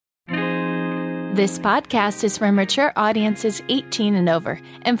This podcast is for mature audiences 18 and over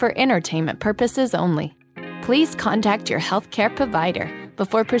and for entertainment purposes only. Please contact your healthcare provider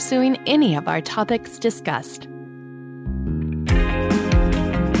before pursuing any of our topics discussed.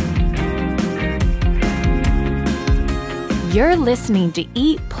 You're listening to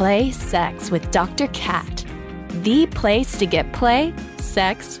Eat, Play, Sex with Dr. Kat, the place to get play,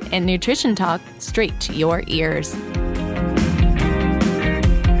 sex, and nutrition talk straight to your ears.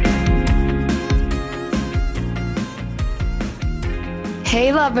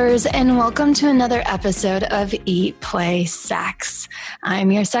 Hey lovers, and welcome to another episode of Eat, Play, Sex.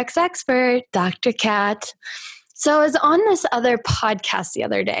 I'm your sex expert, Dr. Kat. So I was on this other podcast the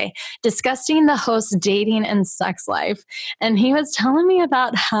other day discussing the host's dating and sex life, and he was telling me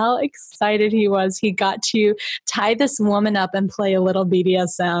about how excited he was he got to tie this woman up and play a little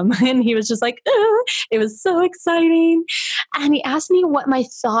BDSM, and he was just like, ooh, it was so exciting. And he asked me what my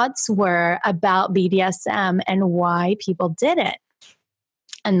thoughts were about BDSM and why people did it.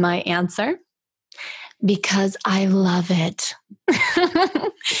 And my answer, because I love it.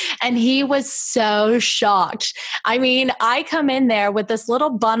 And he was so shocked. I mean, I come in there with this little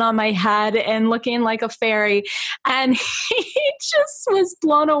bun on my head and looking like a fairy, and he just was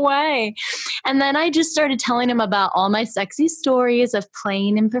blown away. And then I just started telling him about all my sexy stories of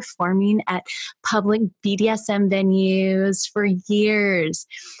playing and performing at public BDSM venues for years.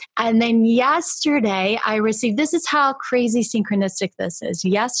 And then yesterday I received, this is how crazy synchronistic this is.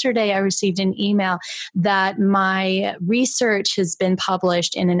 Yesterday I received an email that my research has been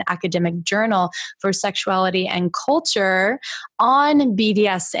published in an academic journal for sexuality and culture on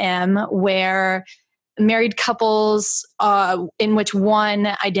BDSM, where married couples in which one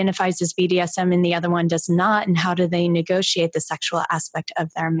identifies as BDSM and the other one does not, and how do they negotiate the sexual aspect of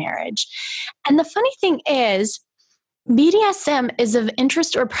their marriage. And the funny thing is, BDSM is of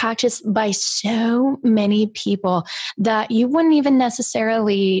interest or practice by so many people that you wouldn't even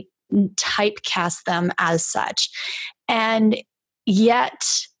necessarily typecast them as such. And yet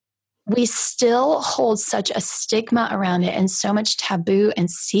we still hold such a stigma around it and so much taboo and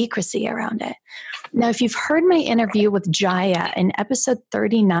secrecy around it. Now, if you've heard my interview with Jaya in episode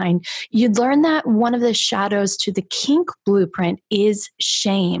 39, you'd learn that one of the shadows to the kink blueprint is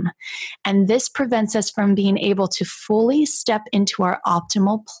shame. And this prevents us from being able to fully step into our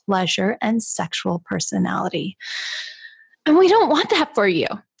optimal pleasure and sexual personality. And we don't want that for you.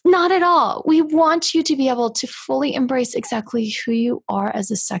 Not at all. We want you to be able to fully embrace exactly who you are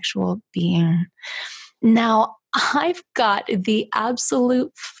as a sexual being. Now, I've got the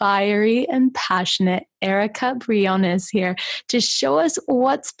absolute fiery and passionate Erica Briones here to show us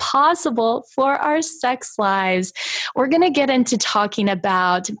what's possible for our sex lives. We're going to get into talking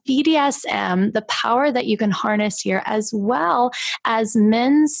about BDSM, the power that you can harness here, as well as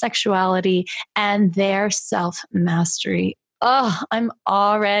men's sexuality and their self-mastery. Oh, I'm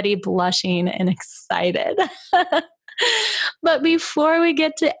already blushing and excited. But before we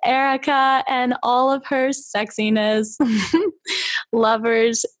get to Erica and all of her sexiness,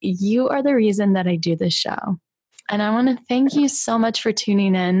 lovers, you are the reason that I do this show. And I want to thank you so much for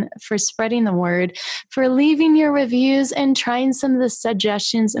tuning in, for spreading the word, for leaving your reviews and trying some of the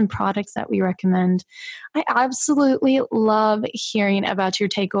suggestions and products that we recommend. I absolutely love hearing about your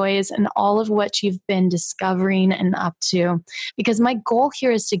takeaways and all of what you've been discovering and up to, because my goal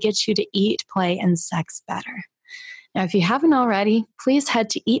here is to get you to eat, play, and sex better. Now, if you haven't already, please head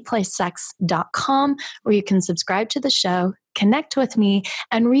to eatplaysex.com, where you can subscribe to the show, connect with me,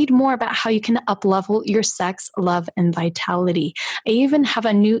 and read more about how you can up-level your sex, love, and vitality. I even have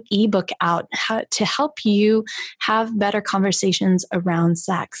a new ebook out to help you have better conversations around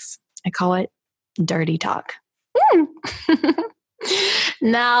sex. I call it Dirty Talk.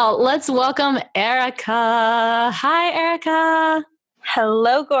 Now, let's welcome Erica. Hi, Erica.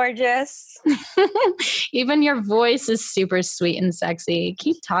 Hello, gorgeous. Even your voice is super sweet and sexy.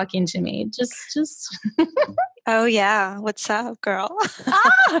 Keep talking to me. Just. Oh, yeah. What's up, girl?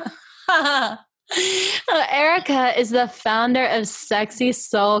 Erica is the founder of Sexy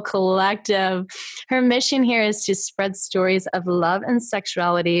Soul Collective. Her mission here is to spread stories of love and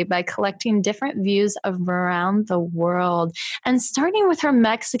sexuality by collecting different views of around the world, and starting with her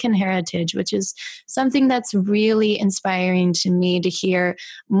Mexican heritage, which is something that's really inspiring to me to hear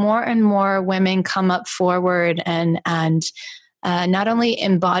more and more women come up forward and not only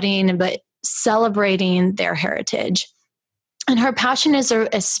embodying but celebrating their heritage. And her passion is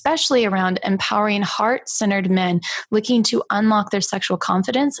especially around empowering heart-centered men looking to unlock their sexual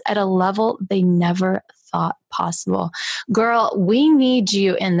confidence at a level they never thought possible. Girl, we need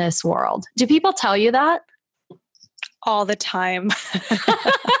you in this world. Do people tell you that? All the time.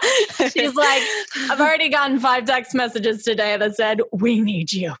 She's like, I've already gotten 5 text messages today that said, we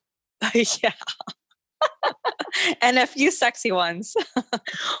need you. Yeah. And a few sexy ones.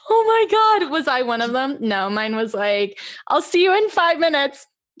 Oh my God. Was I one of them? No, mine was like, I'll see you in 5 minutes.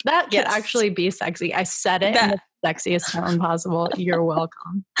 That could actually be sexy. I said it in the sexiest tone possible. You're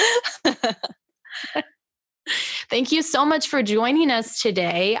welcome. Thank you so much for joining us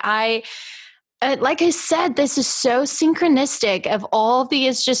today. Like I said, this is so synchronistic of all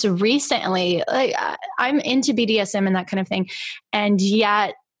these just recently. Like, I'm into BDSM and that kind of thing. And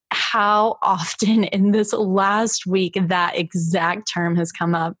yet, how often in this last week that exact term has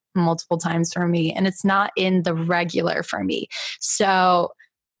come up multiple times for me. And it's not in the regular for me. So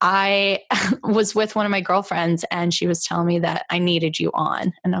I was with one of my girlfriends and she was telling me that I needed you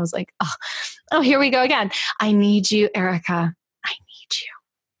on. And I was like, oh, here we go again. I need you, Erica. I need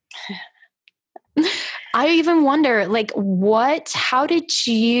you. I even wonder, like, how did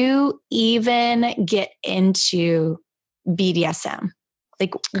you even get into BDSM?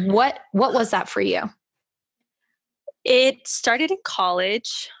 Like, what was that for you? It started in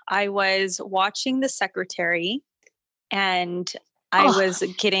college. I was watching The Secretary and I was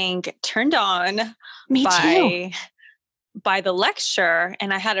getting turned on by the lecture,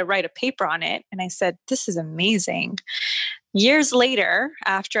 and I had to write a paper on it. And I said, this is amazing. Years later,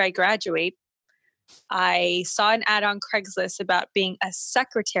 after I graduate, I saw an ad on Craigslist about being a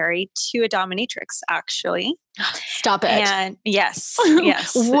secretary to a dominatrix, actually. Stop it. And yes.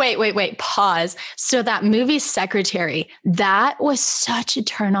 Wait, pause. So that movie Secretary, that was such a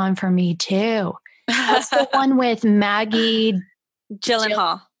turn on for me too. That's the one with Maggie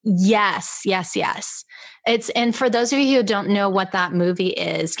Gyllenhaal. Yes. And for those of you who don't know what that movie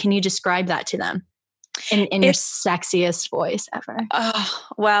is, can you describe that to them in your sexiest voice ever? Oh,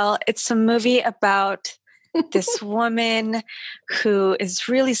 well, it's a movie about this woman who is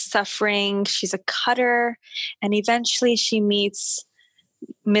really suffering. She's a cutter, and eventually she meets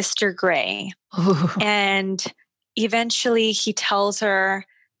Mr. Grey. Ooh. And eventually he tells her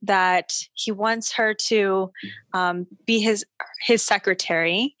that he wants her to be his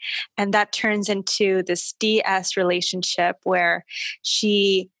secretary. And that turns into this DS relationship where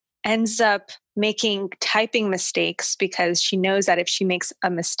she ends up making typing mistakes because she knows that if she makes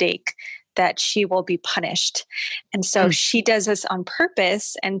a mistake, that she will be punished. And so she does this on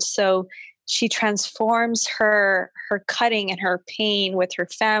purpose. And so she transforms her cutting and her pain with her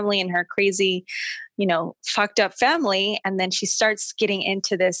family and her crazy, fucked up family. And then she starts getting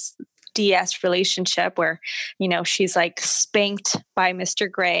into this DS relationship where, she's like spanked by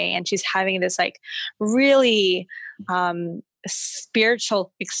Mr. Grey, and she's having this like really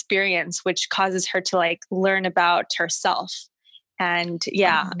spiritual experience, which causes her to like learn about herself. And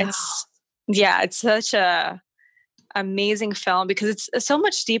it's such a amazing film because it's so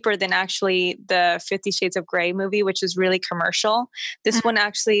much deeper than actually the 50 Shades of Grey movie, which is really commercial. This one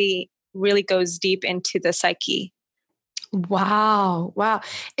actually really goes deep into the psyche. Wow.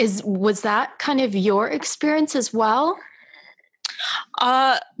 Was that kind of your experience as well?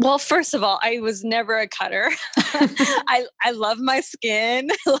 Well, first of all, I was never a cutter. I love my skin.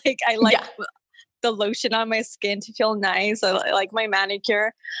 I like the lotion on my skin to feel nice. I like my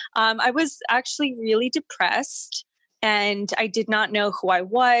manicure. I was actually really depressed and I did not know who I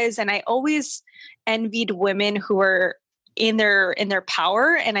was. And I always envied women who were in their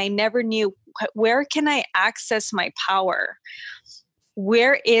power. And I never knew, where can I access my power?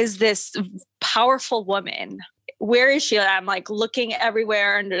 Where is this powerful woman? Where is she? I'm like looking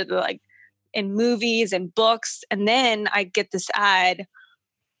everywhere under in movies and books. And then I get this ad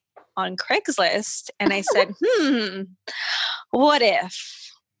on Craigslist and I said, what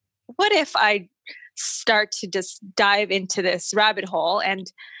if I start to just dive into this rabbit hole?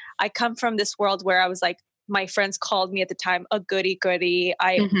 And I come from this world where I was like, my friends called me at the time a goody goody.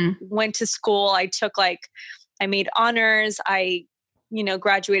 I went to school. I made honors. I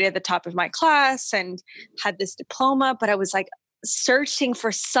graduated at the top of my class and had this diploma, but I was like searching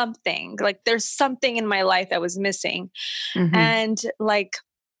for something. Like there's something in my life that was missing. And like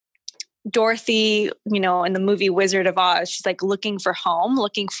Dorothy, in the movie Wizard of Oz, she's like looking for home,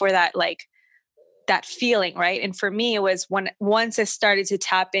 looking for that, like that feeling. Right. And for me, it was once I started to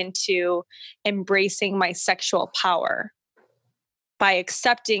tap into embracing my sexual power by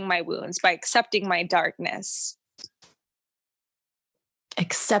accepting my wounds, by accepting my darkness.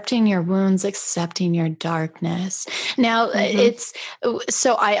 Accepting your wounds, accepting your darkness. Now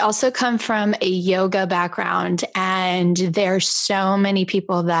so I also come from a yoga background, and there's so many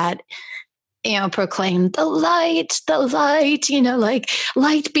people that proclaim the light, like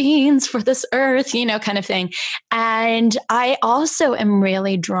light beams for this earth, kind of thing. And I also am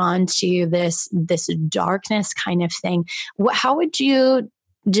really drawn to this darkness kind of thing. How would you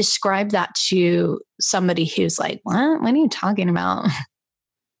describe that to somebody who's like, what are you talking about?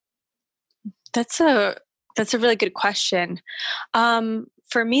 That's a really good question.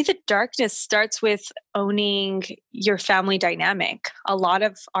 For me, the darkness starts with owning your family dynamic. A lot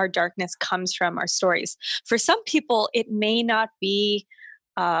of our darkness comes from our stories. For some people, it may not be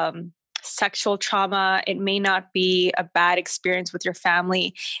sexual trauma. It may not be a bad experience with your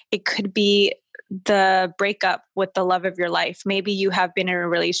family. It could be the breakup with the love of your life. Maybe you have been in a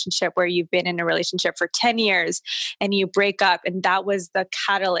relationship where you've been in a relationship for 10 years and you break up, and that was the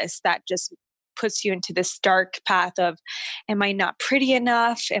catalyst that just puts you into this dark path of, am I not pretty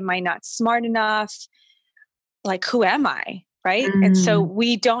enough? Am I not smart enough? Like, who am I? Right. And so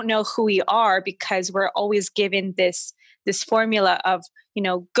we don't know who we are because we're always given this formula of,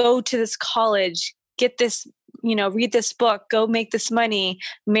 go to this college, get this, read this book, go make this money,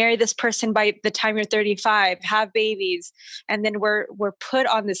 marry this person by the time you're 35, have babies. And then we're put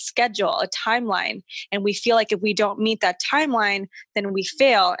on this schedule, a timeline. And we feel like if we don't meet that timeline, then we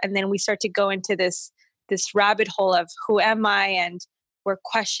fail. And then we start to go into this rabbit hole of who am I? And we're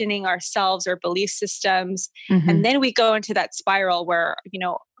questioning ourselves, our belief systems. And then we go into that spiral where,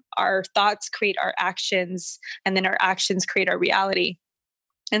 our thoughts create our actions, and then our actions create our reality.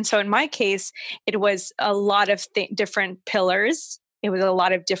 And so in my case, it was a lot of different pillars. It was a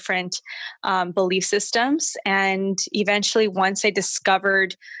lot of different belief systems. And eventually, once I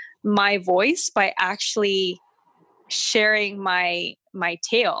discovered my voice by actually sharing my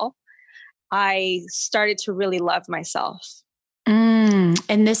tale, I started to really love myself.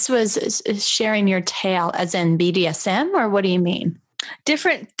 And this was sharing your tale as in BDSM, or what do you mean?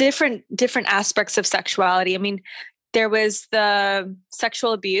 Different aspects of sexuality. I mean, there was the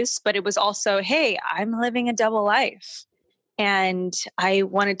sexual abuse, but it was also, hey, I'm living a double life. And I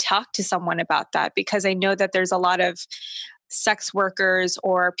want to talk to someone about that because I know that there's a lot of sex workers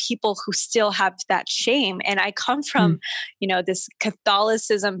or people who still have that shame. And I come from, this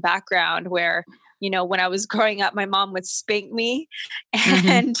Catholicism background where, when I was growing up, my mom would spank me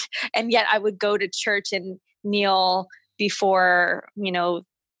and yet I would go to church and kneel before,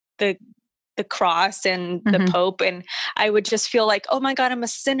 the cross and the Pope. And I would just feel like, oh my God, I'm a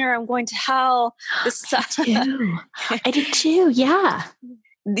sinner. I'm going to hell. I did too. Yeah.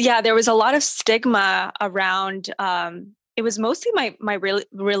 Yeah. There was a lot of stigma around, it was mostly my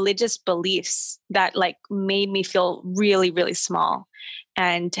religious beliefs that like made me feel really, really small.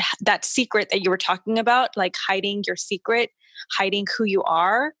 And that secret that you were talking about, like hiding your secret, hiding who you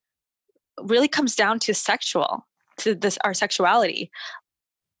are, really comes down to our sexuality.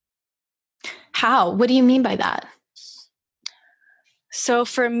 How? What do you mean by that? So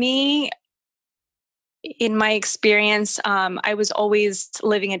for me, in my experience, I was always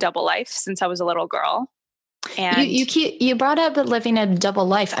living a double life since I was a little girl. And you brought up living a double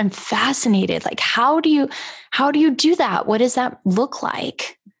life. I'm fascinated. Like, how do you do that? What does that look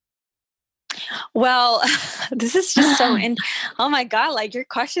like? Well, this is just so, oh my God, like your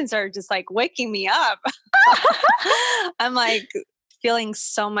questions are just like waking me up. I'm like feeling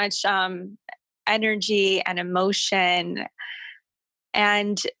so much energy and emotion.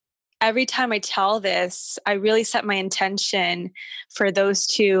 And every time I tell this, I really set my intention for those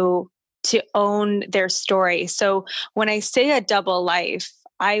to own their story. So when I say a double life,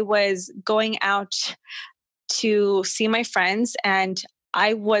 I was going out to see my friends and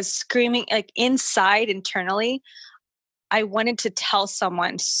I was screaming like inside internally. I wanted to tell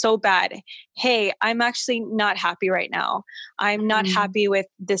someone so bad, hey, I'm actually not happy right now. I'm not happy with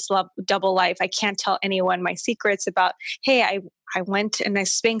this double life. I can't tell anyone my secrets about, hey, I went and I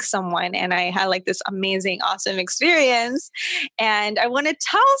spanked someone and I had like this amazing, awesome experience. And I want to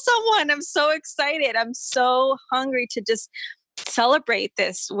tell someone. I'm so excited. I'm so hungry to just celebrate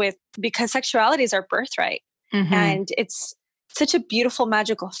this because sexuality is our birthright. And it's such a beautiful,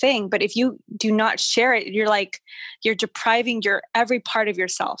 magical thing. But if you do not share it, you're depriving your every part of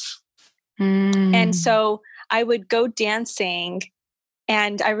yourself. And so I would go dancing,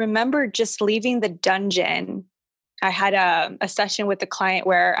 and I remember just leaving the dungeon. I had a session with the client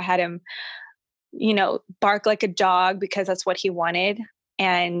where I had him, bark like a dog because that's what he wanted.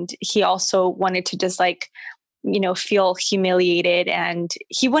 And he also wanted to just feel humiliated, and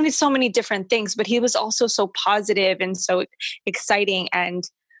he wanted so many different things, but he was also so positive and so exciting. And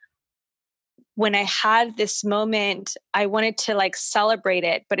when I had this moment, I wanted to celebrate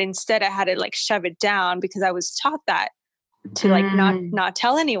it, but instead I had to shove it down because I was taught that to like not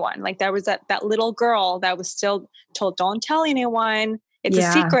tell anyone. Like there was that little girl that was still told, don't tell anyone. It's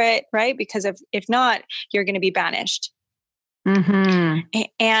a secret, right? Because if not, you're going to be banished. Mm-hmm.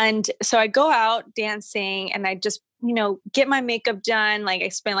 And so I go out dancing and I just, get my makeup done. Like I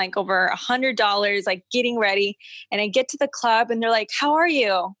spent like over $100, like getting ready, and I get to the club and they're like, how are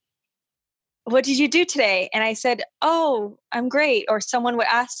you? What did you do today? And I said, oh, I'm great. Or someone would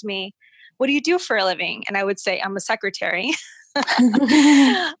ask me, what do you do for a living? And I would say, I'm a secretary.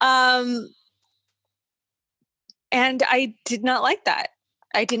 And I did not like that.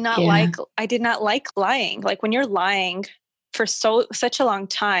 I did not like lying. Like when you're lying for such a long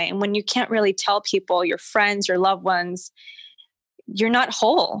time, when you can't really tell people, your friends, your loved ones, you're not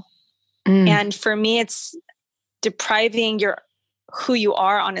whole. And for me, it's depriving who you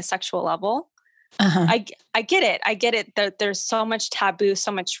are on a sexual level. I get it. I get it that there's so much taboo,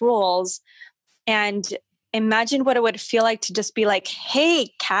 so much rules. And imagine what it would feel like to just be like, hey,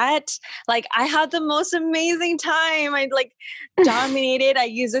 Kat, like I had the most amazing time. I like dominated. I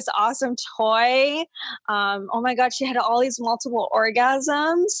used this awesome toy. Oh my God, she had all these multiple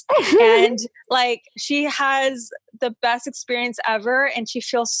orgasms and like she has the best experience ever. And she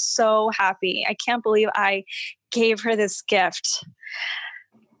feels so happy. I can't believe I gave her this gift.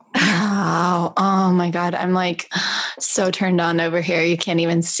 Wow. Oh my God. I'm like so turned on over here. You can't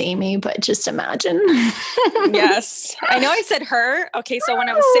even see me, but just imagine. Yes. I know I said her. Okay. So when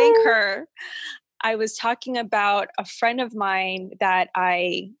I was saying her, I was talking about a friend of mine that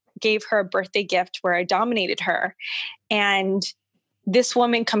I gave her a birthday gift where I dominated her. And this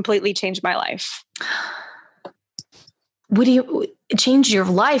woman completely changed my life. What do you change your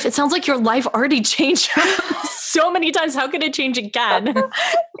life? It sounds like your life already changed so many times. How could it change again?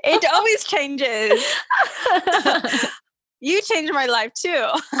 It always changes. You changed my life too.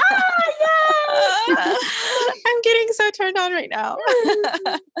 I'm getting so turned on right now.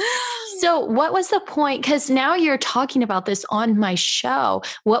 So what was the point? Because now you're talking about this on my show.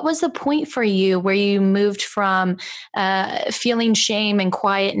 What was the point for you where you moved from feeling shame and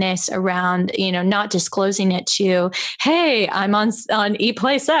quietness around, not disclosing it to, hey, I'm on Eat,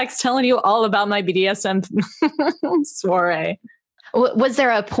 Play, Sex telling you all about my BDSM soiree. Was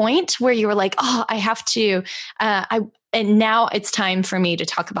there a point where you were like, oh, I have to, and now it's time for me to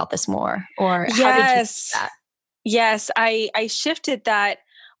talk about this more? Or how did you do that? Yes, I shifted that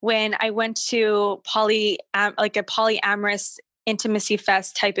when I went to a polyamorous intimacy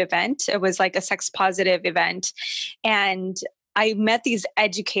fest type event. It was like a sex positive event. And I met these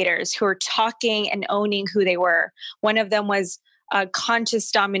educators who were talking and owning who they were. One of them was a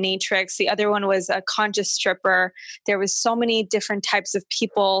conscious dominatrix. The other one was a conscious stripper. There was so many different types of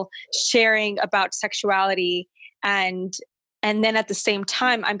people sharing about sexuality. And then at the same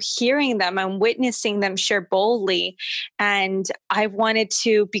time, I'm hearing them, I'm witnessing them share boldly. And I wanted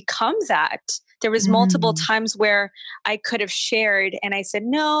to become that. There was multiple times where I could have shared and I said,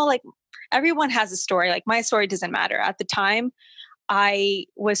 no, like everyone has a story. Like my story doesn't matter. At the time, I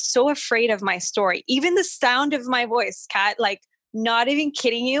was so afraid of my story. Even the sound of my voice, Kat, like not even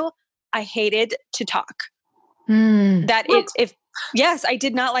kidding you, I hated to talk. Yes, I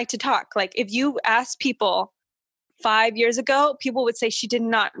did not like to talk. Like if you ask people 5 years ago, people would say she did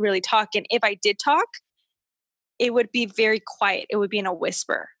not really talk. And if I did talk, it would be very quiet. It would be in a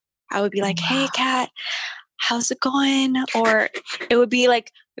whisper. I would be like, hey, Kat, how's it going? Or it would be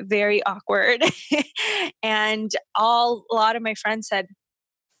like very awkward. And a lot of my friends said,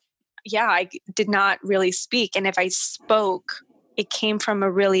 yeah, I did not really speak. And if I spoke, it came from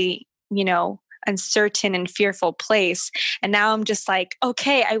a really, uncertain and fearful place. And now I'm just like,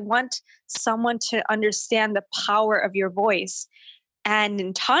 okay, I want someone to understand the power of your voice. And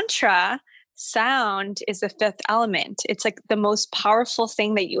in Tantra, sound is the fifth element. It's like the most powerful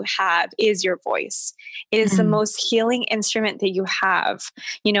thing that you have is your voice. It is the most healing instrument that you have.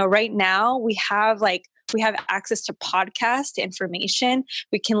 Right now we have access to podcast information.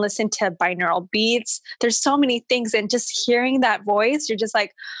 We can listen to binaural beats. There's so many things. And just hearing that voice, you're just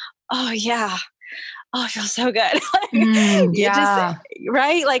like, oh yeah. Oh, it feels so good. Yeah.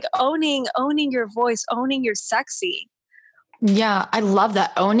 Right? Like owning your voice, owning your sexy. Yeah, I love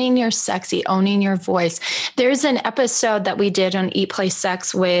that. Owning your sexy, owning your voice. There's an episode that we did on Eat, Play,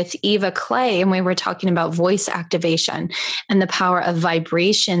 Sex with Eva Clay, and we were talking about voice activation and the power of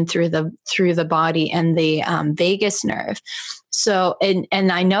vibration through the body and the vagus nerve. So,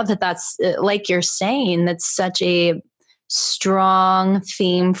 and I know that's like you're saying, that's such a strong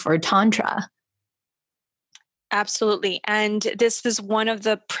theme for Tantra. Absolutely. And this is one of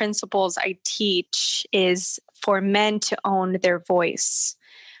the principles I teach is for men to own their voice.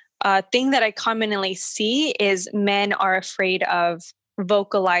 thing that I commonly see is men are afraid of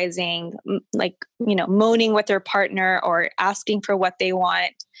vocalizing, like, moaning with their partner or asking for what they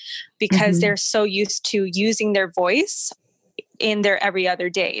want, because they're so used to using their voice in their every other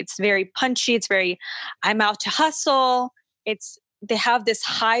day. It's very punchy. It's very, I'm out to hustle. They have this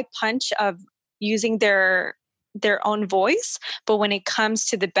high punch of using their own voice. But when it comes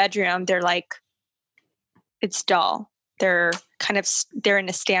to the bedroom, they're like, it's dull. They're in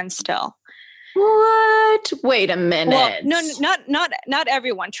a standstill. What? Wait a minute. Well, no, not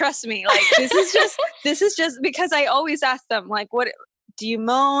everyone. Trust me. Like, this is just because I always ask them, like, what do you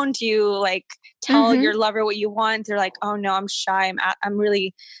moan? Do you like tell your lover what you want? They're like, oh no, I'm shy. I'm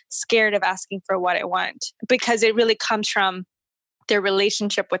really scared of asking for what I want, because it really comes from their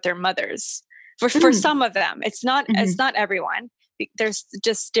relationship with their mothers. For some of them, it's not everyone. There's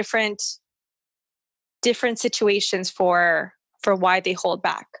just different situations for why they hold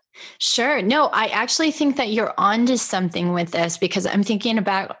back. Sure. No, I actually think that you're onto something with this, because I'm thinking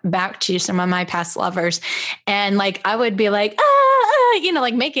about back to some of my past lovers, and like I would be like,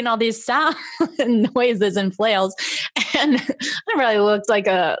 like making all these sound noises and flails, and I really looked like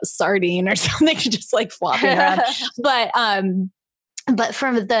a sardine or something, just like flopping around. But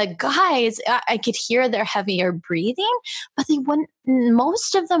from the guys, I could hear their heavier breathing, but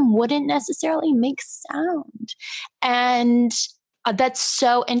most of them wouldn't necessarily make sound. And that's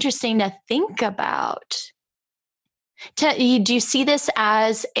so interesting to think about. Do you see this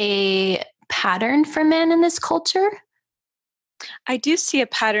as a pattern for men in this culture? I do see a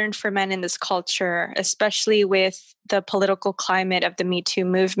pattern for men in this culture, especially with the political climate of the Me Too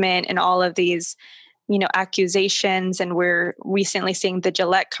movement and all of these, accusations. And we're recently seeing the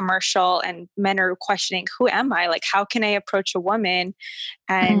Gillette commercial, and men are questioning, who am I? Like, how can I approach a woman?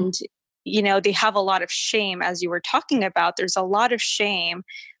 And, they have a lot of shame, as you were talking about. There's a lot of shame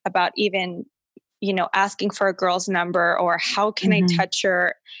about even, asking for a girl's number, or how can I touch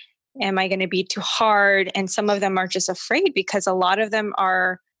her? Am I going to be too hard? And some of them are just afraid, because a lot of them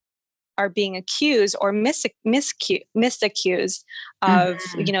are being accused or misaccused of,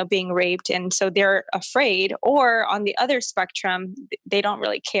 being raped. And so they're afraid. Or on the other spectrum, they don't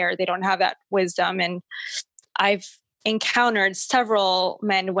really care. They don't have that wisdom. And I've encountered several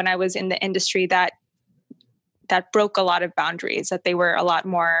men when I was in the industry that broke a lot of boundaries, that they were a lot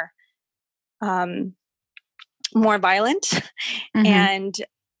more violent. And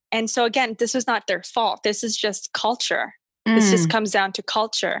so again, this was not their fault. This is just culture. This just comes down to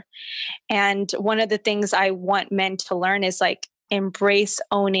culture. And one of the things I want men to learn is like embrace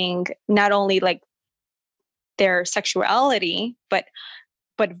owning not only like their sexuality, but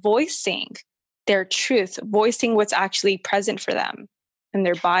voicing their truth, voicing what's actually present for them in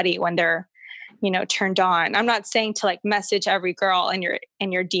their body when they're, turned on. I'm not saying to like message every girl in your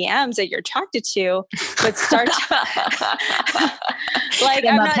DMs that you're attracted to, but start to, like,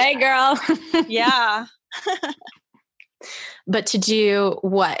 I'm not, hey girl. Yeah. But to do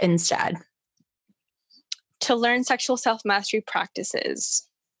what instead? To learn sexual self-mastery practices.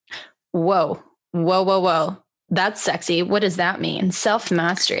 Whoa. That's sexy. What does that mean?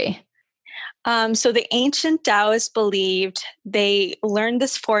 Self-mastery. So the ancient Taoists believed, they learned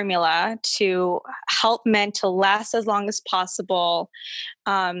this formula to help men to last as long as possible,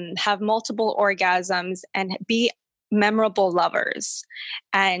 have multiple orgasms, and be memorable lovers.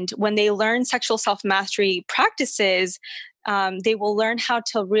 And when they learn sexual self-mastery practices, they will learn how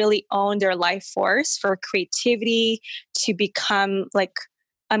to really own their life force for creativity, to become like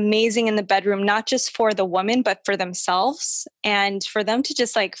amazing in the bedroom, not just for the woman, but for themselves, and for them to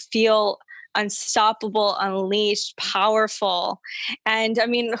just like feel unstoppable, unleashed, powerful. And I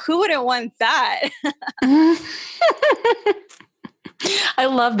mean, who wouldn't want that? I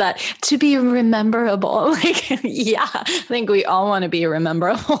love that. To be rememberable. Like, yeah, I think we all want to be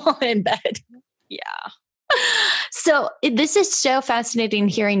rememberable in bed. Yeah. So this is so fascinating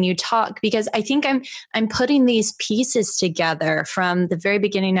hearing you talk, because I think I'm putting these pieces together from the very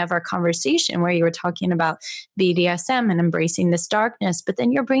beginning of our conversation, where you were talking about BDSM and embracing this darkness, but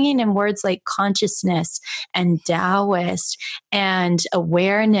then you're bringing in words like consciousness and Taoist and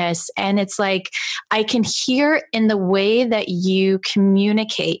awareness. And it's like, I can hear in the way that you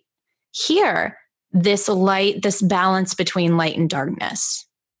communicate here, this light, this balance between light and darkness.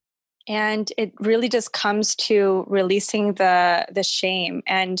 And it really just comes to releasing the shame.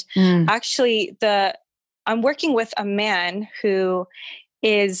 And actually, I'm working with a man who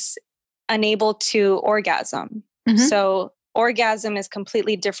is unable to orgasm. So orgasm is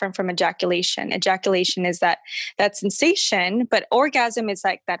completely different from ejaculation. Ejaculation is that sensation, but orgasm is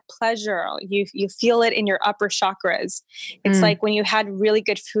like that pleasure. You feel it in your upper chakras. It's like when you had really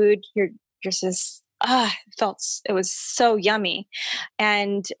good food, you're just it was so yummy.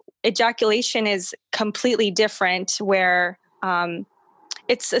 And ejaculation is completely different, where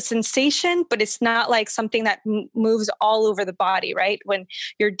it's a sensation, but it's not like something that moves all over the body, right? When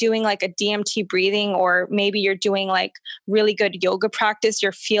you're doing like a DMT breathing, or maybe you're doing like really good yoga practice,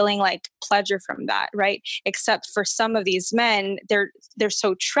 you're feeling like pleasure from that, right? Except for some of these men, they're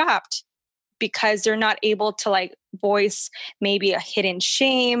so trapped because they're not able to like voice maybe a hidden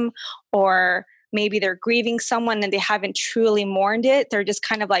shame, or maybe they're grieving someone and they haven't truly mourned it. They're just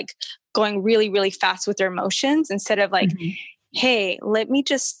kind of like going really, really fast with their emotions, instead of like, hey, let me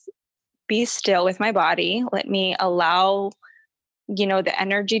just be still with my body. Let me allow, the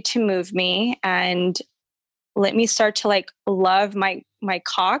energy to move me, and let me start to like love my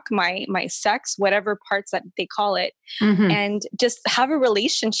cock, my sex, whatever parts that they call it, and just have a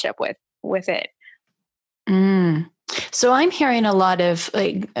relationship with it. So I'm hearing a lot of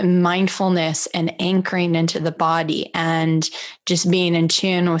like mindfulness and anchoring into the body, and just being in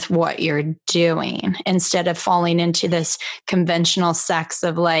tune with what you're doing, instead of falling into this conventional sex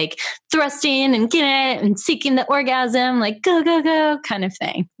of like thrusting and getting it and seeking the orgasm, like go, go, go kind of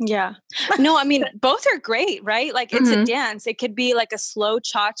thing. Yeah. No, I mean, both are great, right? Like it's a dance. It could be like a slow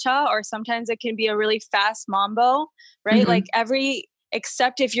cha-cha, or sometimes it can be a really fast mambo, right? Like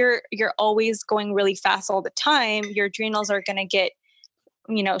except if you're always going really fast all the time, your adrenals are going to get,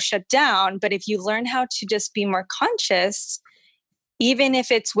 shut down. But if you learn how to just be more conscious, even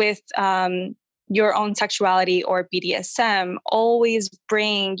if it's with your own sexuality or BDSM, always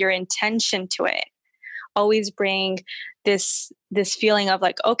bring your intention to it. Always bring this feeling of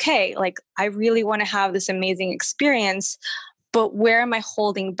like, okay, like I really want to have this amazing experience, but where am I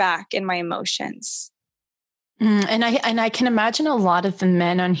holding back in my emotions? And I can imagine a lot of the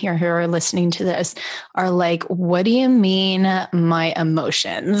men on here who are listening to this are like, what do you mean my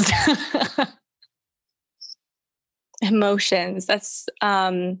emotions? Emotions. That's,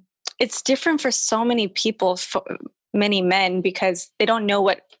 it's different for so many people, for many men, because they don't know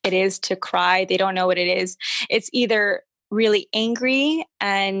what it is to cry. They don't know what it is. It's either really angry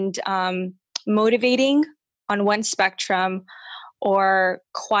and motivating on one spectrum, or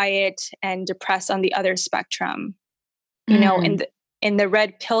quiet and depressed on the other spectrum. In the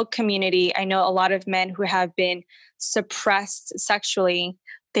red pill community, I know a lot of men who have been suppressed sexually,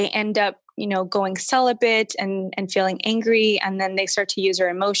 they end up, going celibate and feeling angry. And then they start to use their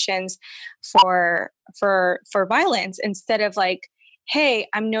emotions for violence, instead of like, hey,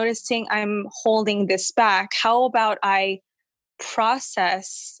 I'm noticing I'm holding this back. How about I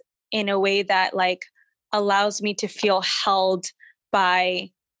process in a way that like allows me to feel held by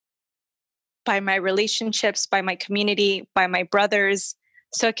my relationships, by my community, by my brothers,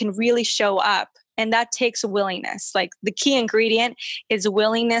 so it can really show up. And that takes willingness. Like the key ingredient is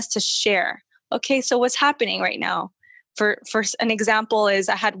willingness to share. Okay, so what's happening right now? For an example is,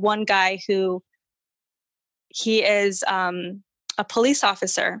 I had one guy who, he is a police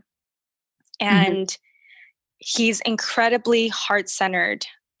officer, and he's incredibly heart-centered,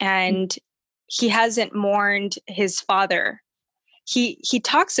 and he hasn't mourned his father. He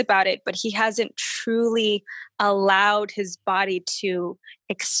talks about it, but he hasn't truly allowed his body to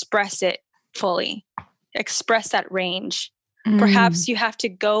express it fully, express that range. Perhaps you have to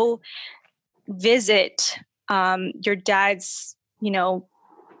go visit your dad's, go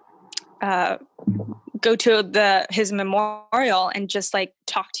to his memorial and just like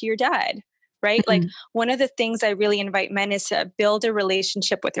talk to your dad, right? Like one of the things I really invite men is to build a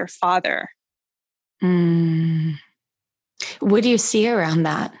relationship with their father. What do you see around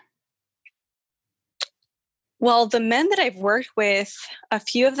that? Well, the men that I've worked with, a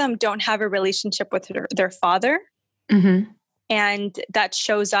few of them don't have a relationship with their father. And that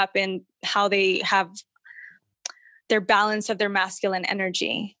shows up in how they have their balance of their masculine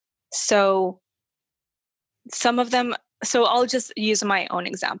energy. So some of them, so I'll just use my own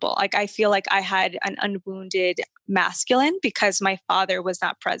example. Like I feel like I had an unwounded masculine because my father was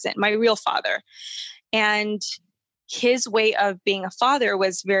not present, my real father. And his way of being a father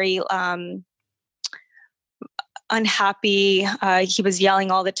was very unhappy. He was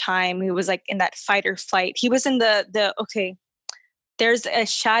yelling all the time. He was like in that fight or flight. He was in okay, there's a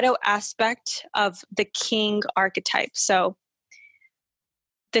shadow aspect of the king archetype. So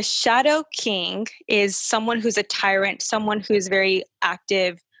the shadow king is someone who's a tyrant, someone who's very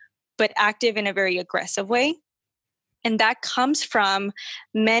active, but active in a very aggressive way. And that comes from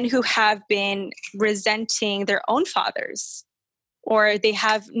men who have been resenting their own fathers, or they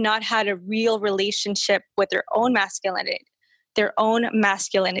have not had a real relationship with their own masculinity.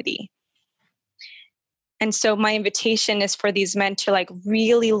 And so my invitation is for these men to like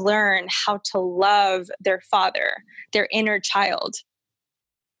really learn how to love their father, their inner child.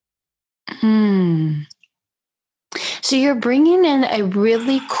 So you're bringing in a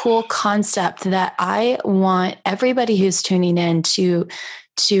really cool concept that I want everybody who's tuning in to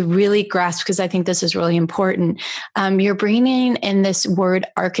really grasp, because I think this is really important. You're bringing in this word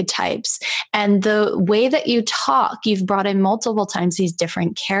archetypes, and the way that you talk, you've brought in multiple times these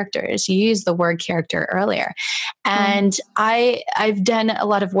different characters. You used the word character earlier. And I've done a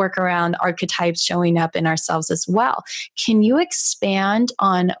lot of work around archetypes showing up in ourselves as well. Can you expand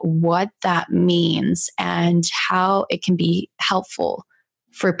on what that means and how it can be helpful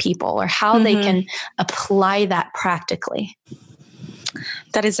for people, or how they can apply that practically?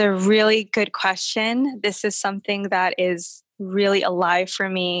 That is a really good question. This is something that is really alive for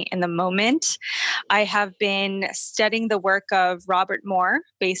me in the moment. I have been studying the work of Robert Moore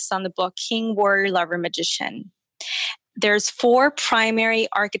based on the book King, Warrior, Lover, Magician. There's 4 primary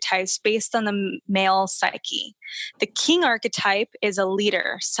archetypes based on the male psyche. The king archetype is a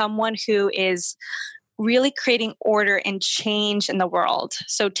leader, someone who is really creating order and change in the world.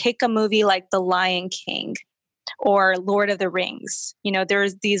 So take a movie like The Lion King or Lord of the Rings. You know,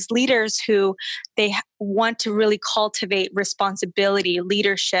 there's these leaders who they want to really cultivate responsibility,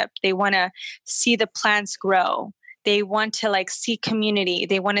 leadership. They want to see the plants grow. They want to like see community.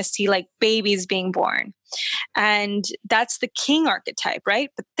 They want to see like babies being born. And that's the king archetype, right?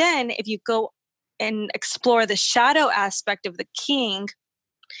 But then if you go and explore the shadow aspect of the king,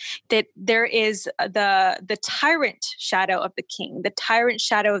 that there is the tyrant shadow of the king. The tyrant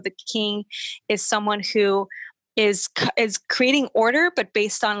shadow of the king is someone who is creating order, but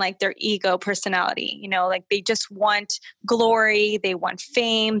based on like their ego personality. You know, like they just want glory, they want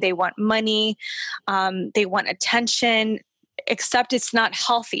fame, they want money, they want attention, except it's not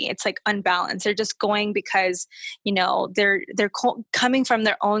healthy. It's like unbalanced. They're just going because, you know, they're coming from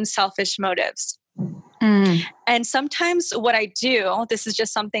their own selfish motives. And sometimes what I do, this is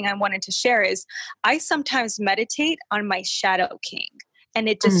just something I wanted to share, is I sometimes meditate on my shadow king, and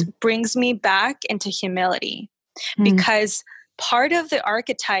it just brings me back into humility. Because part of the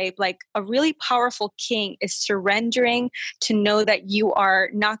archetype, like a really powerful king, is surrendering to know that you are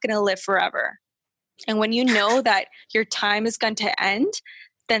not going to live forever. And when you know that your time is going to end,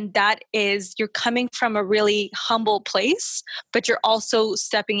 then that is, you're coming from a really humble place, but you're also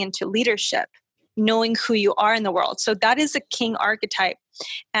stepping into leadership, knowing who you are in the world. So that is a king archetype.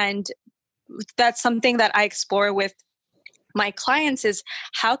 And that's something that I explore with my clients, is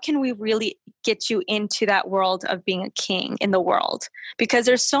how can we really get you into that world of being a king in the world? Because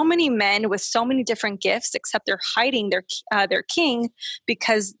there's so many men with so many different gifts, except they're hiding their king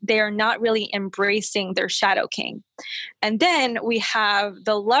because they are not really embracing their shadow king. And then we have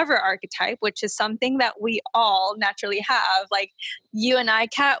the lover archetype, which is something that we all naturally have. Like you and I,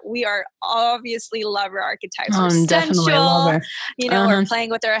 Kat, we are obviously lover archetypes. We're definitely a lover. You know, we're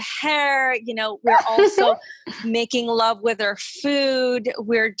playing with our hair. You know, we're also making love with our food.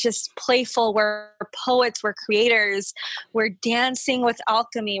 We're just playful. We're poets. We're creators. We're dancing with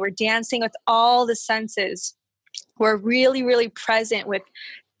alchemy. We're dancing with all the senses. We're really, really present with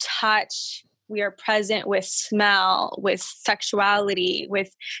touch. We are present with smell, with sexuality,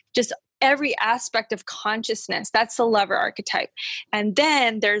 with just every aspect of consciousness. That's the lover archetype. And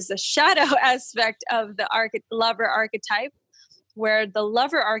then there's the shadow aspect of the lover archetype, where the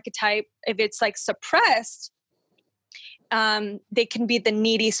lover archetype, if it's like suppressed, they can be the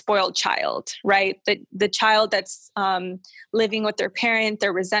needy, spoiled child, right? The child that's living with their parent,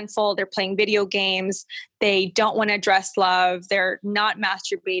 they're resentful, they're playing video games, they don't want to address love, they're not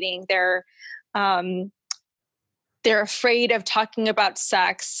masturbating, they're afraid of talking about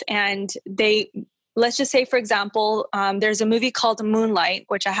sex, and let's just say, for example, there's a movie called Moonlight,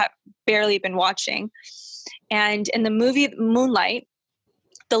 which I have barely been watching. And in the movie Moonlight,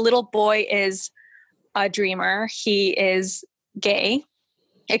 the little boy is a dreamer. He is gay,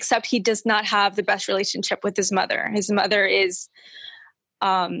 except he does not have the best relationship with his mother. His mother is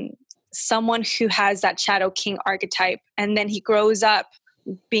someone who has that shadow king archetype. And then he grows up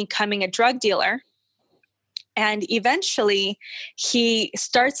becoming a drug dealer. And eventually he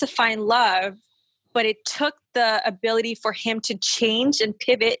starts to find love, but it took the ability for him to change and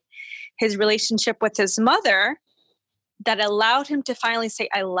pivot his relationship with his mother that allowed him to finally say,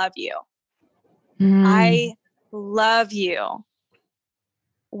 I love you. I love you.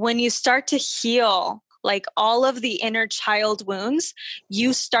 When you start to heal like all of the inner child wounds,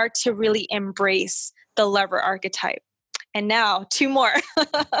 you start to really embrace the lover archetype. And now 2 more.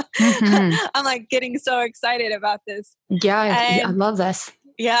 I'm like getting so excited about this. Yeah, I love this.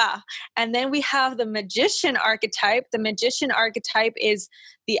 Yeah. And then we have the magician archetype. The magician archetype is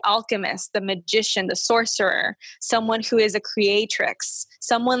the alchemist, the magician, the sorcerer, someone who is a creatrix,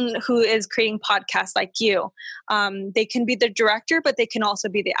 someone who is creating podcasts like you. They can be the director, but they can also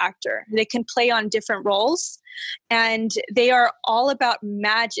be the actor. They can play on different roles. And they are all about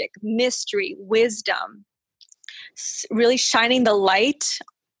magic, mystery, wisdom, really shining the light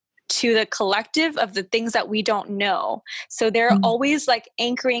to the collective of the things that we don't know. So they're always like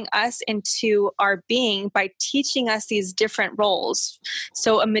anchoring us into our being by teaching us these different roles.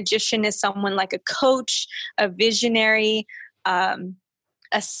 So a magician is someone like a coach, a visionary, a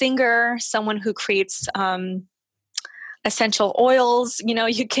singer, someone who creates essential oils. You know,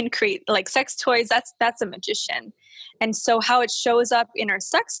 you can create like sex toys. That's a magician. And so how it shows up in our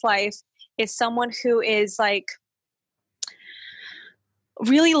sex life is someone who is like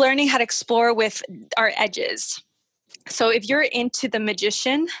really learning how to explore with our edges. So if you're into the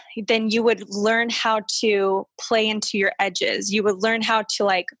magician, then you would learn how to play into your edges. You would learn how to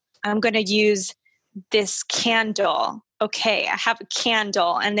like, I'm going to use this candle. Okay, I have a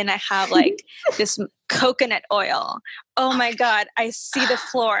candle, and then I have like this coconut oil. Oh my God, I see the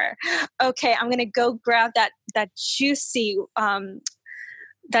floor. Okay, I'm going to go grab that juicy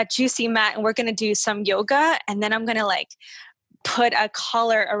mat, and we're going to do some yoga, and then I'm going to like put a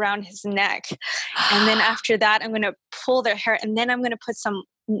collar around his neck. And then after that, I'm going to pull their hair, and then I'm going to put some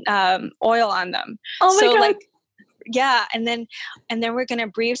oil on them. Oh my God. Like, yeah. And then we're going to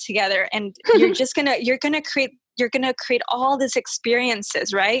breathe together, and you're going to create all these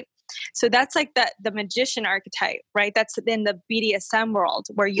experiences, right? So that's like the magician archetype, right? That's in the BDSM world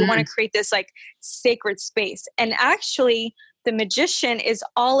where you want to create this like sacred space. And actually the magician is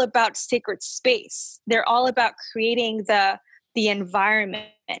all about sacred space. They're all about creating the environment,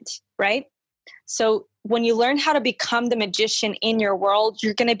 right? So when you learn how to become the magician in your world,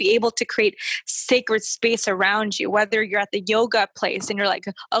 you're going to be able to create sacred space around you, whether you're at the yoga place and you're like,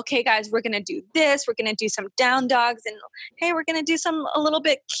 okay, guys, we're going to do this. We're going to do some down dogs, and hey, we're going to do a little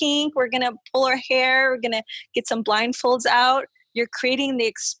bit kink. We're going to pull our hair. We're going to get some blindfolds out. You're creating the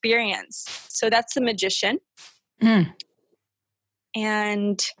experience. So that's the magician.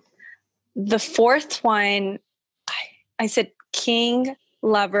 And the fourth one, I said king,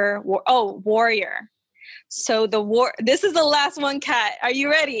 lover, warrior. So this is the last one, Kat. Are you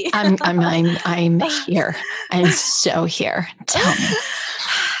ready? I'm here. I'm so here. Tell me.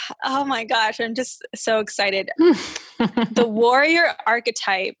 Oh my gosh, I'm just so excited. The warrior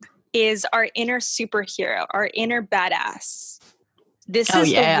archetype is our inner superhero, our inner badass. This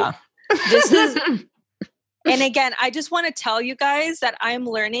is, and again, I just want to tell you guys that I'm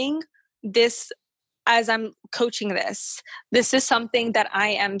learning this as I'm coaching this. This is something that I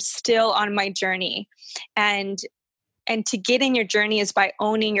am still on my journey. And to get in your journey is by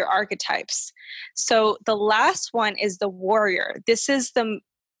owning your archetypes. So the last one is the warrior. This is the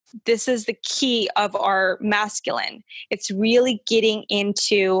key of our masculine. It's really getting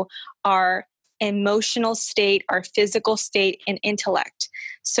into our emotional state, our physical state, and intellect.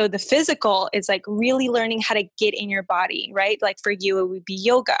 So the physical is like really learning how to get in your body, right? Like for you, it would be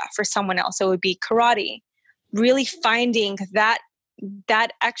yoga. For someone else, it would be karate. Really finding that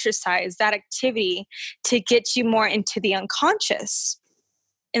exercise, that activity to get you more into the unconscious.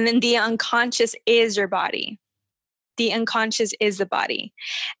 And then the unconscious is your body. The unconscious is the body.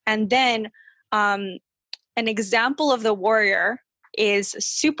 And then an example of the warrior is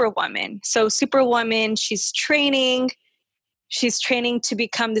Superwoman. So Superwoman, she's training to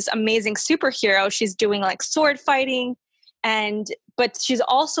become this amazing superhero. She's doing like sword fighting, but she's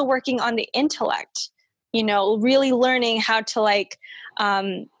also working on the intellect, you know, really learning how to like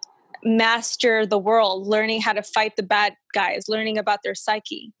master the world, learning how to fight the bad guys, learning about their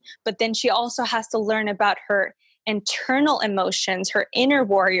psyche. But then she also has to learn about her internal emotions, her inner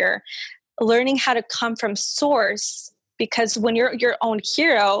warrior, learning how to come from source. Because when you're your own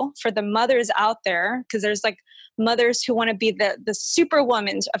hero, for the mothers out there, because there's like mothers who want to be the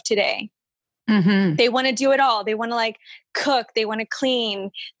superwoman of today. Mm-hmm. They want to do it all. They want to like cook. They want to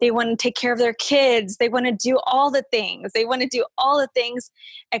clean. They want to take care of their kids. They want to do all the things.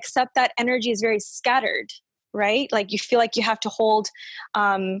 Except that energy is very scattered, right? Like you feel like you have to hold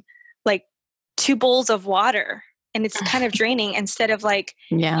like 2 bowls of water, and it's kind of draining, instead of like,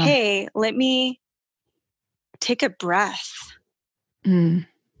 hey, let me take a breath. Let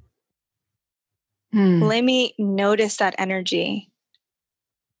me notice that energy.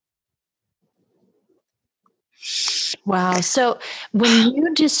 Wow. So when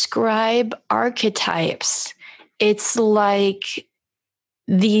you describe archetypes, it's like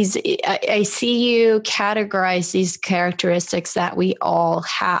I see you categorize these characteristics that we all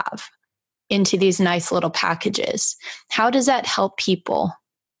have into these nice little packages. How does that help people?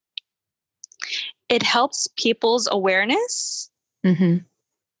 It helps people's awareness,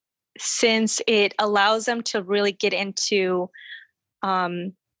 since it allows them to really get into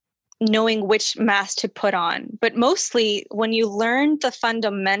knowing which mask to put on. But mostly when you learn the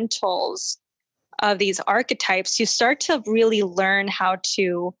fundamentals of these archetypes, you start to really learn how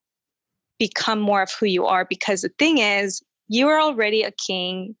to become more of who you are. Because the thing is, you are already a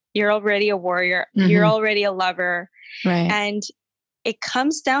king, you're already a warrior, you're already a lover. Right. And it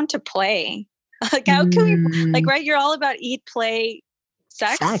comes down to play. Like, how can we, like, right? You're all about eat, play,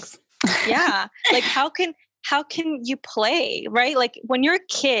 sex. Yeah. Like, how can you play, right? Like when you're a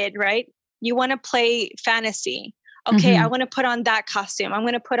kid, right? You want to play fantasy. Okay, I want to put on that costume. I'm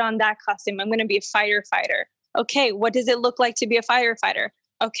going to put on that costume. I'm going to be a fighter. Okay, what does it look like to be a firefighter?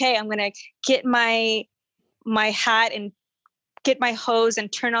 Okay, I'm going to get my hat and get my hose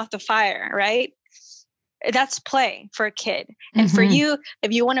and turn off the fire, right? That's play for a kid. And for you,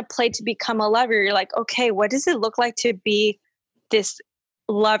 if you want to play to become a lover, you're like, okay, what does it look like to be this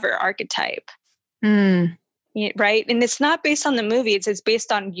lover archetype? Right? And it's not based on the movie. It's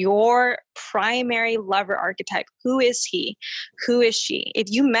based on your primary lover archetype. Who is he? Who is she? If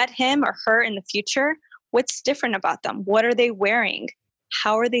you met him or her in the future, what's different about them? What are they wearing?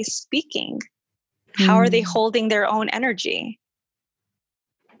 How are they speaking? How are they holding their own energy?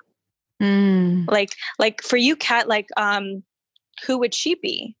 Like for you, Kat, like, who would she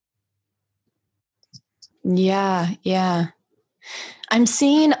be? Yeah. I'm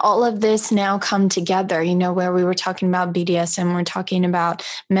seeing all of this now come together, where we were talking about BDSM, we're talking about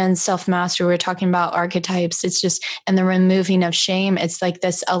men's self-mastery, we're talking about archetypes. It's just, and the removing of shame. It's like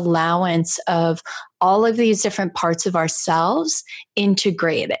this allowance of all of these different parts of ourselves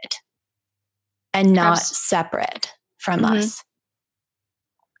integrated and not separate from us.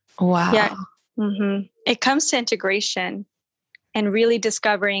 Wow. Yeah. It comes to integration and really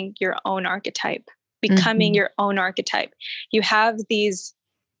discovering your own archetype. Becoming your own archetype. You have these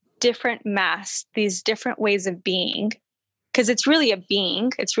different masks, these different ways of being, because it's really a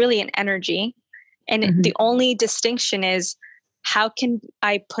being, it's really an energy. And the only distinction is, how can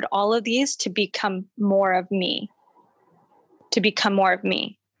I put all of these to become more of me?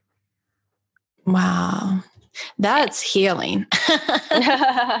 Wow. That's healing.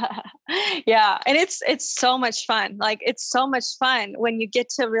 Yeah. And it's so much fun. Like, it's so much fun when you get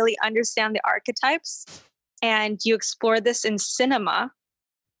to really understand the archetypes and you explore this in cinema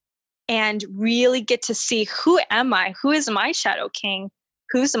and really get to see, who am I? Who is my shadow king?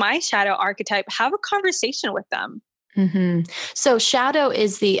 Who's my shadow archetype? Have a conversation with them. So shadow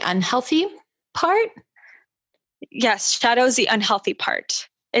is the unhealthy part? Yes. Shadow is the unhealthy part.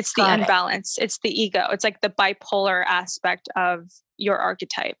 It's the unbalance. It's the ego. It's like the bipolar aspect of your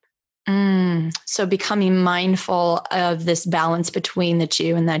archetype. So becoming mindful of this balance between the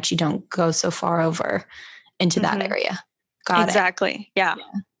two, and that you don't go so far over into that area. Got it. Exactly. Yeah.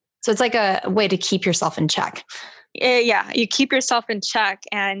 So it's like a way to keep yourself in check. Yeah. You keep yourself in check.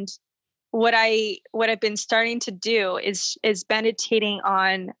 And what I've been starting to do is meditating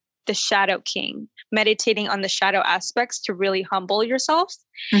on the shadow king, meditating on the shadow aspects to really humble yourself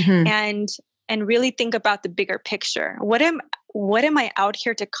and really think about the bigger picture. What am I out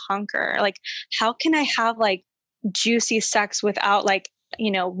here to conquer? Like, how can I have like juicy sex without like,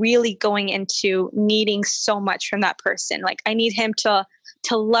 really going into needing so much from that person? Like, I need him to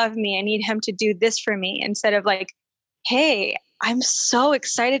love me. I need him to do this for me, instead of like, hey, I'm so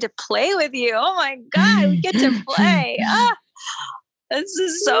excited to play with you. Oh my God, we get to play. This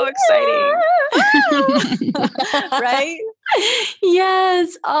is so exciting. Right?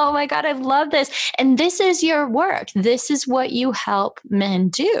 Yes. Oh my God, I love this. And this is your work. This is what you help men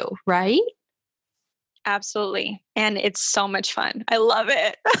do, right? Absolutely. And it's so much fun. I love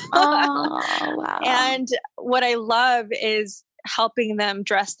it. Oh, wow. And what I love is helping them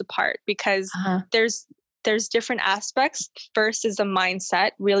dress the part, because there's different aspects. First is the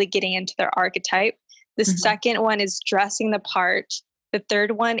mindset, really getting into their archetype. The second one is dressing the part. The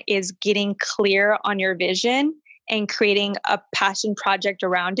third one is getting clear on your vision and creating a passion project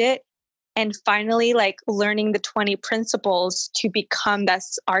around it. And finally, like learning the 20 principles to become that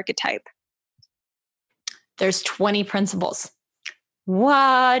archetype. There's 20 principles.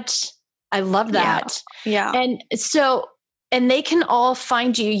 What? I love that. Yeah. And so, and they can all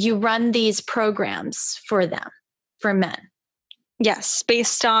find you. You run these programs for them, for men. Yes.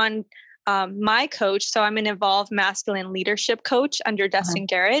 Based on my coach. So I'm an Evolve Masculine Leadership coach under Dustin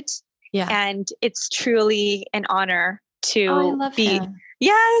Garrett. Yeah. And it's truly an honor to I love be. him.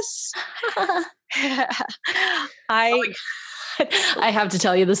 Yes. I have to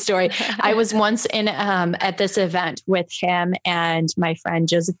tell you the story. I was once in at this event with him and my friend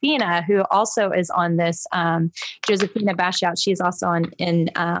Josephina, who also is on this. Josephina Bashout. She's also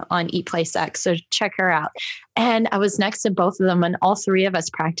on Eat Play Sex. So check her out. And I was next to both of them, and all three of us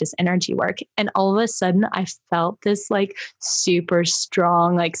practice energy work. And all of a sudden, I felt this like super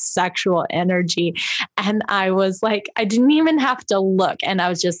strong, like sexual energy. And I was like, I didn't even have to look, and I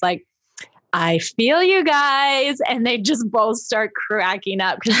was just like, I feel you guys. And they just both start cracking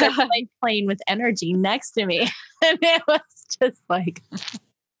up because they're like playing with energy next to me. And it was just like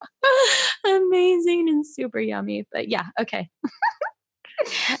amazing and super yummy. But yeah, okay.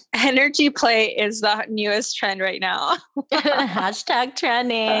 Energy play is the newest trend right now. Hashtag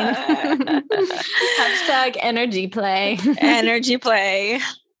trending. Hashtag energy play. Energy play.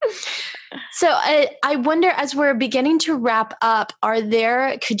 So I wonder, as we're beginning to wrap up,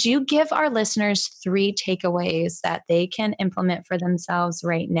 could you give our listeners 3 takeaways that they can implement for themselves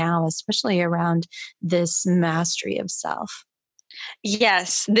right now, especially around this mastery of self?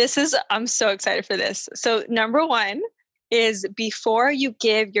 Yes, I'm so excited for this. So number 1 is, before you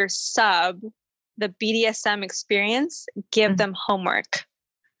give your sub the BDSM experience, give them homework.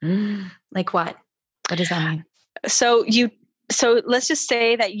 Like what? What does that mean? So let's just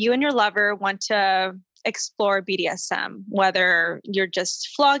say that you and your lover want to explore BDSM, whether you're just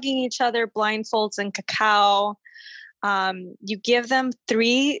flogging each other, blindfolds and cacao. You give them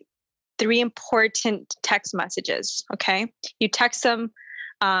three important text messages. Okay. You text them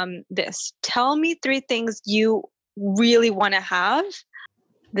this: tell me 3 things you really want to have.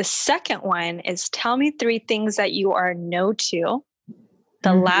 The second one is, tell me 3 things that you are no to.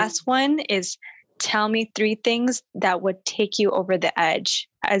 The last one is, tell me 3 things that would take you over the edge.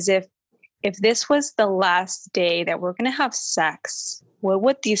 As if this was the last day that we're going to have sex, what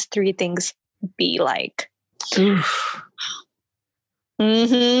would these 3 things be like?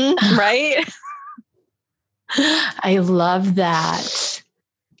 Right? I love that.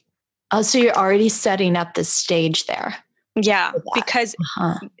 Oh, so you're already setting up the stage there. Yeah, because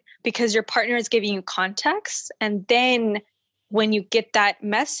your partner is giving you context, and then when you get that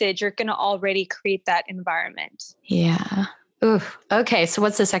message, you're going to already create that environment. Yeah. Ooh. Okay. So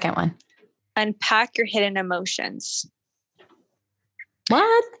what's the second one? Unpack your hidden emotions.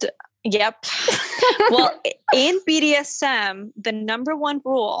 What? Yep. Well, in BDSM, the number 1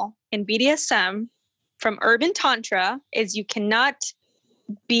 rule in BDSM from Urban Tantra is you cannot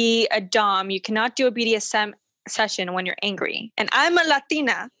be a dom. You cannot do a BDSM session when you're angry. And I'm a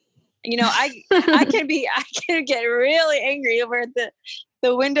Latina. You know, I can get really angry over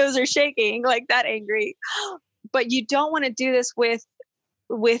the windows are shaking, like that angry. But you don't want to do this with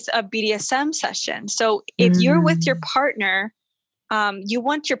a BDSM session. So if you're with your partner, you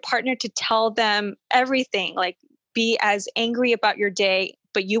want your partner to tell them everything, like be as angry about your day,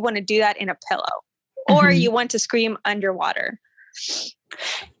 but you want to do that in a pillow, or you want to scream underwater.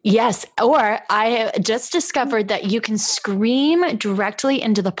 Yes. Or I just discovered that you can scream directly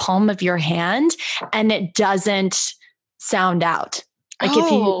into the palm of your hand and it doesn't sound out. Like if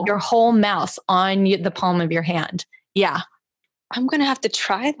your whole mouth on the palm of your hand. Yeah. I'm going to have to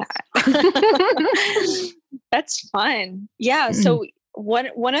try that. That's fun. Yeah. So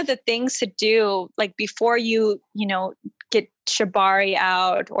one of the things to do, like before you get shibari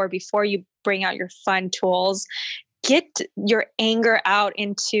out, or before you bring out your fun tools, get your anger out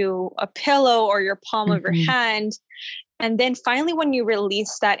into a pillow or your palm of your hand. And then finally, when you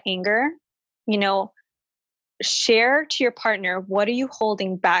release that anger, share to your partner, what are you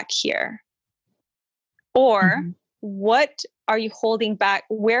holding back here? Or what are you holding back?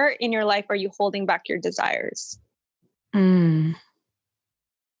 Where in your life are you holding back your desires? I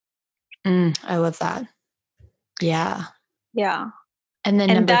love that. Yeah. Yeah. And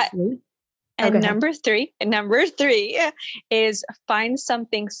then number three is find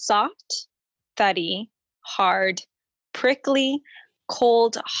something soft, thuddy, hard, prickly,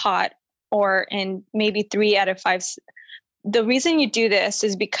 cold, hot, or in maybe 3 out of 5. The reason you do this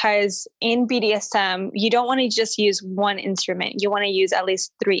is because in BDSM, you don't want to just use one instrument. You want to use at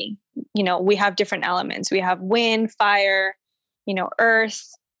least 3. We have different elements. We have wind, fire, earth,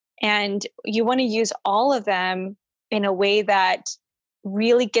 and you want to use all of them in a way that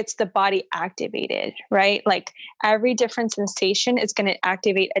really gets the body activated, right? Like every different sensation is going to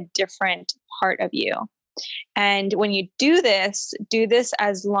activate a different part of you. And when you do this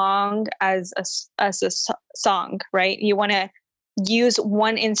as long as a song, right? You want to use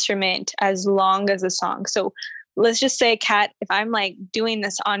one instrument as long as a song. So let's just say, Kat, if I'm like doing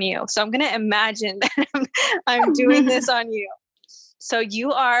this on you, so I'm going to imagine that I'm doing this on you. So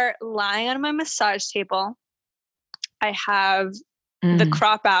you are lying on my massage table. I have the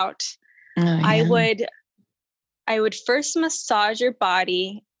crop out. Oh, yeah. I would first massage your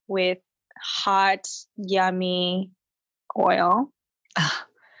body with hot, yummy oil.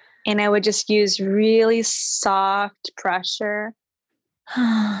 And I would just use really soft pressure.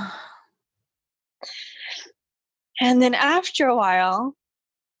 And then after a while,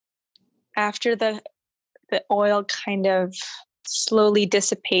 after the oil kind of slowly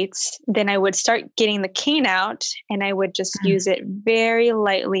dissipates, then I would start getting the cane out and I would just use it very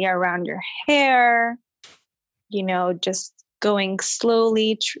lightly around your hair, just going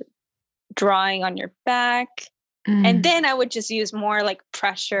slowly, drawing on your back. And then I would just use more like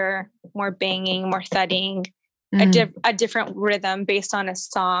pressure, more banging, more thudding, a different rhythm based on a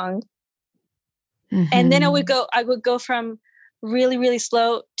song. And then I would go from really, really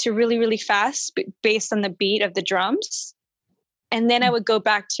slow to really, really fast based on the beat of the drums. And then I would go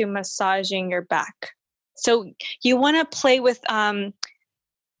back to massaging your back. So you want to play with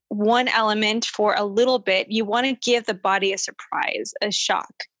one element for a little bit. You want to give the body a surprise, a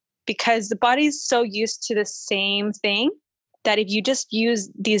shock, because the body's so used to the same thing that if you just use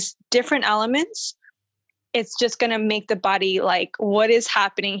these different elements, it's just going to make the body like, what is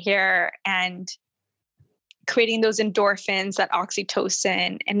happening here? And creating those endorphins, that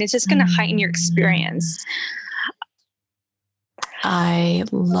oxytocin, and it's just going to heighten your experience. I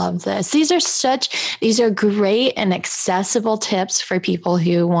love this. These are great and accessible tips for people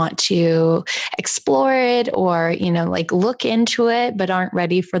who want to explore it or, like look into it, but aren't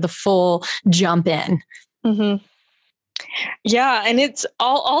ready for the full jump in. Mm-hmm. Yeah. And it's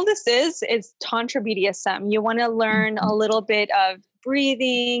all this is Tantra BDSM. You want to learn a little bit of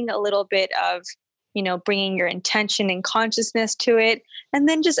breathing, a little bit of, bringing your intention and consciousness to it, and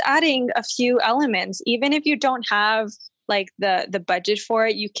then just adding a few elements. Even if you don't have like the budget for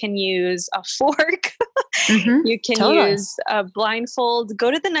it, you can use a fork. You can use a blindfold.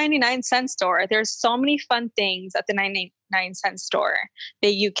 Go to the 99-cent store. There's so many fun things at the 99-cent store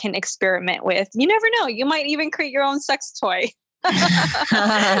that you can experiment with. You never know. You might even create your own sex toy.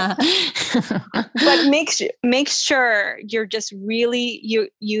 But make sure you're just really,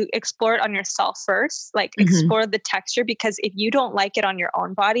 you explore it on yourself first, like explore the texture, because if you don't like it on your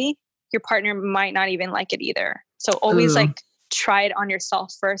own body, your partner might not even like it either. So always like try it on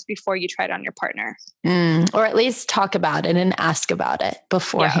yourself first before you try it on your partner. Or at least talk about it and ask about it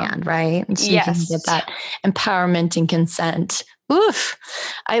beforehand, right? And so you can get that empowerment and consent. Oof.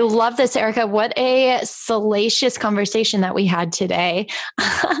 I love this, Erica. What a salacious conversation that we had today.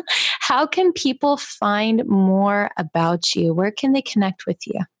 How can people find more about you? Where can they connect with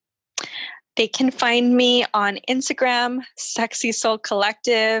you? They can find me on Instagram, Sexy Soul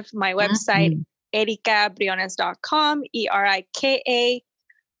Collective, my website, erikabriones.com,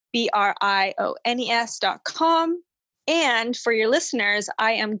 ErikaBriones.com. And for your listeners,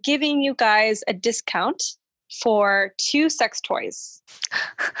 I am giving you guys a discount for 2 sex toys.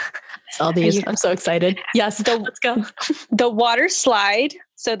 All these. I'm so excited. Yes, let's go. The water slide.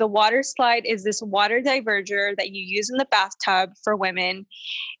 So the water slide is this water diverger that you use in the bathtub for women.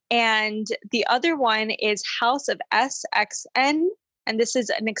 And the other one is House of SXN. And this is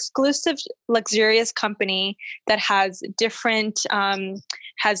an exclusive, luxurious company that has different,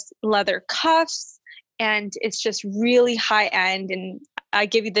 has leather cuffs, and it's just really high end. And I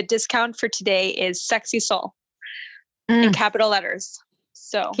give you the discount for today is Sexy Soul in capital letters.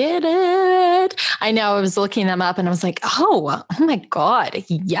 So get it. I know, I was looking them up and I was like, oh my God.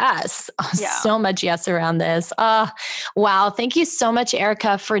 Yes. So much yes around this. Wow. Thank you so much,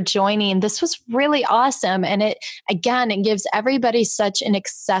 Erica, for joining. This was really awesome. And it gives everybody such an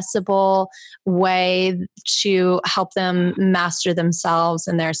accessible way to help them master themselves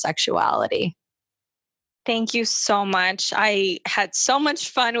and their sexuality. Thank you so much. I had so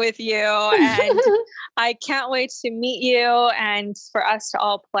much fun with you, and I can't wait to meet you and for us to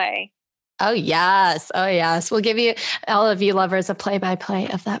all play. Oh, yes. Oh, yes. We'll give you, all of you lovers, a play-by-play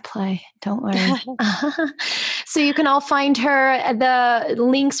of that play. Don't worry. So you can all find her. The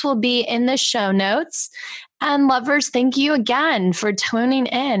links will be in the show notes. And lovers, thank you again for tuning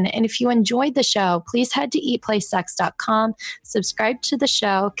in. And if you enjoyed the show, please head to eatplaysex.com, subscribe to the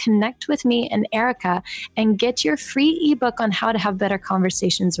show, connect with me and Erica, and get your free ebook on how to have better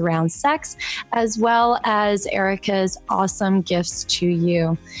conversations around sex, as well as Erica's awesome gifts to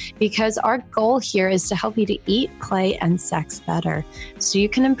you. Because our goal here is to help you to eat, play, and sex better so you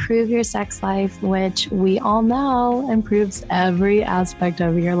can improve your sex life, which we all know improves every aspect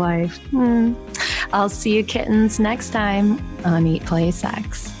of your life. I'll see you kittens next time on Eat, Play,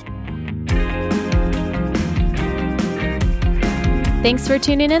 Sex. Thanks for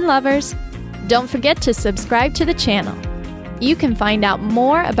tuning in, lovers. Don't forget to subscribe to the channel. You can find out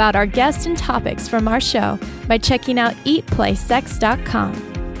more about our guests and topics from our show by checking out eatplaysex.com.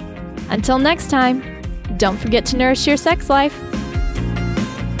 Until next time, don't forget to nourish your sex life.